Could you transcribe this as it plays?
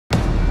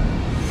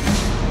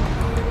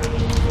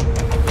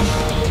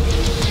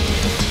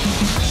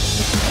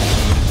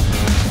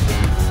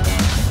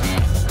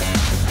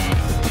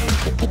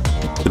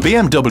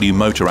BMW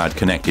Motorrad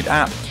Connected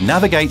App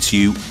navigates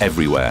you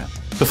everywhere.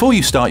 Before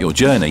you start your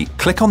journey,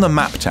 click on the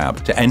Map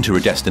tab to enter a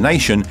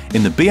destination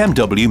in the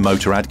BMW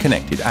Motorrad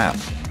Connected App.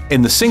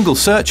 In the single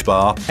search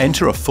bar,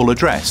 enter a full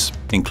address,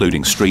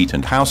 including street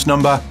and house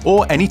number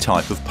or any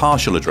type of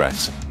partial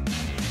address.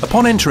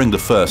 Upon entering the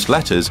first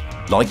letters,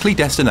 likely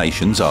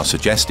destinations are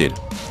suggested.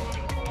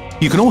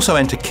 You can also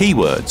enter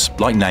keywords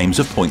like names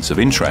of points of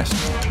interest.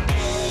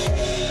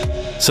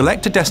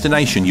 Select a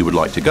destination you would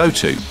like to go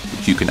to,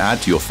 which you can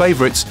add to your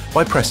favourites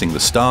by pressing the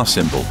star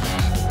symbol.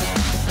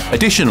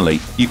 Additionally,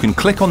 you can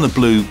click on the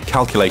blue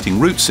Calculating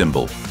Route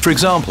symbol, for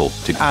example,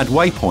 to add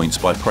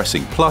waypoints by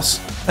pressing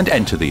plus and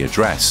enter the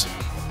address.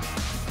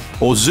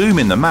 Or zoom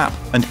in the map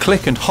and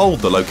click and hold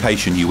the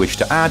location you wish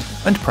to add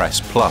and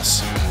press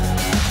plus.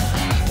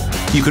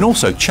 You can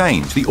also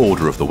change the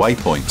order of the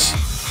waypoints.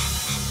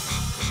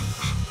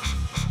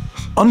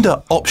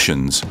 Under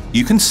Options,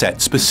 you can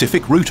set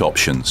specific route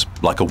options,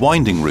 like a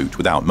winding route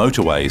without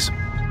motorways.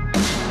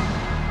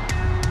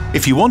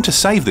 If you want to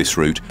save this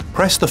route,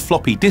 press the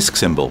floppy disk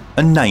symbol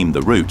and name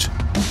the route.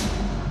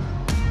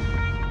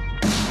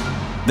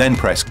 Then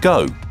press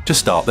Go to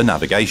start the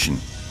navigation.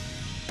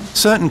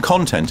 Certain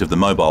content of the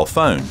mobile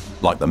phone,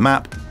 like the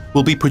map,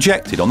 will be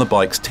projected on the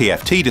bike's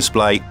TFT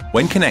display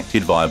when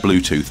connected via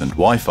Bluetooth and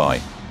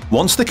Wi-Fi.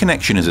 Once the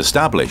connection is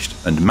established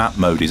and map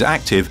mode is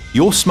active,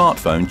 your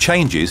smartphone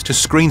changes to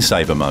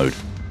screensaver mode.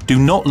 Do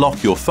not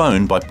lock your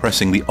phone by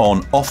pressing the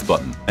on/off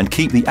button and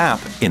keep the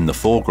app in the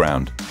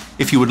foreground.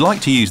 If you would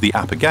like to use the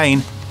app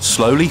again,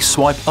 slowly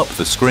swipe up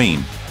the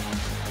screen.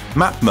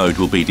 Map mode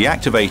will be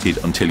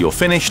deactivated until you're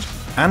finished,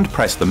 and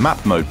press the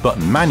map mode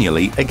button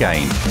manually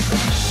again.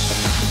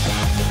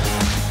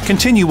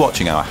 Continue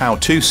watching our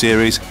how-to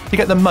series to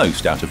get the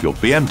most out of your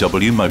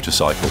BMW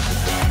motorcycle.